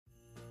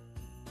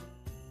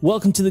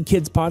Welcome to the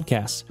Kidz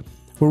podcast,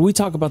 where we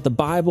talk about the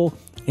Bible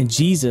and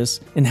Jesus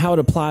and how it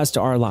applies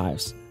to our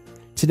lives.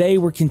 Today,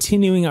 we're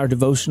continuing our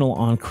devotional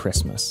on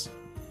Christmas.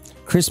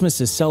 Christmas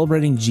is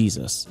celebrating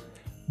Jesus,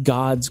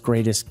 God's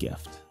greatest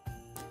gift.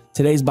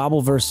 Today's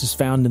Bible verse is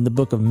found in the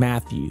book of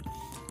Matthew,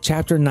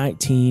 chapter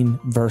 19,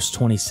 verse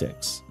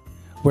 26,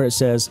 where it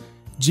says,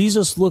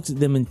 Jesus looked at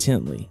them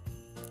intently,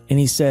 and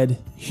he said,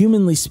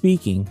 humanly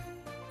speaking,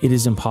 it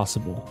is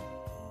impossible.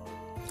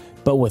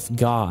 But with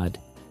God,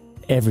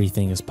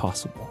 everything is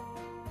possible.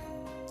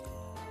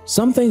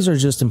 Some things are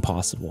just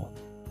impossible.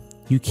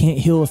 You can't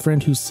heal a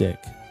friend who's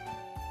sick.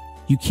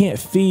 You can't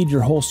feed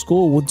your whole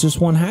school with just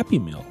one Happy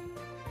Meal.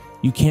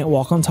 You can't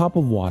walk on top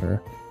of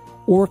water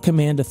or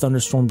command a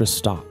thunderstorm to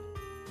stop.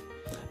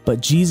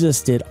 But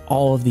Jesus did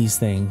all of these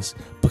things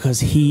because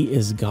he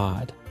is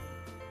God.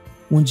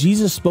 When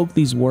Jesus spoke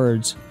these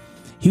words,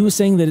 he was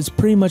saying that it's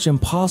pretty much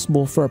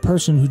impossible for a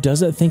person who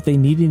doesn't think they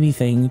need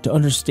anything to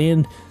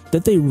understand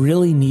that they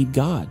really need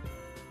God.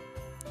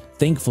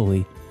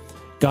 Thankfully,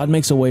 God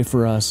makes a way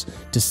for us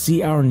to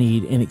see our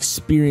need and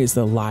experience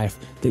the life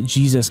that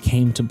Jesus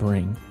came to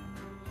bring.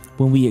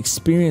 When we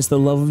experience the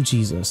love of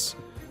Jesus,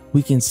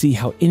 we can see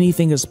how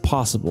anything is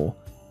possible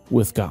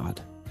with God.